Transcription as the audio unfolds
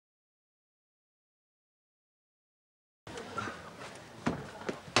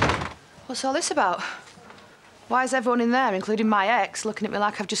What's all this about? Why is everyone in there, including my ex, looking at me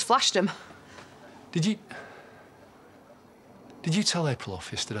like I've just flashed them? Did you tell April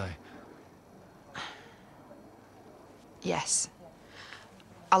off yesterday? Yes.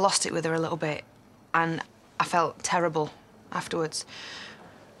 I lost it with her a little bit, and I felt terrible afterwards.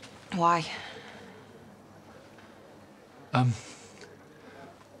 Why?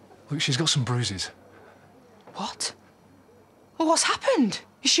 Look, she's got some bruises. What? Well, what's happened?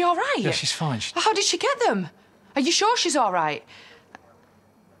 Is she all right? Yeah, she's fine. How did she get them? Are you sure she's all right?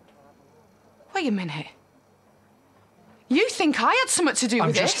 Wait a minute. You think I had something to do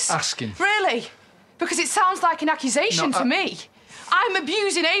with this? I'm just asking. Really? Because it sounds like an accusation to me. I'm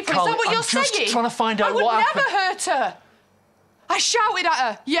abusing April. Carly, Is that what you're saying? I'm just trying to find out what happened. I would never hurt her. I shouted at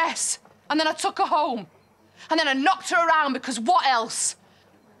her, yes. And then I took her home. And then I knocked her around because what else?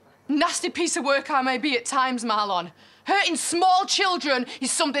 Nasty piece of work I may be at times, Marlon. Hurting small children is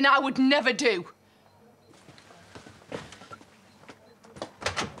something I would never do.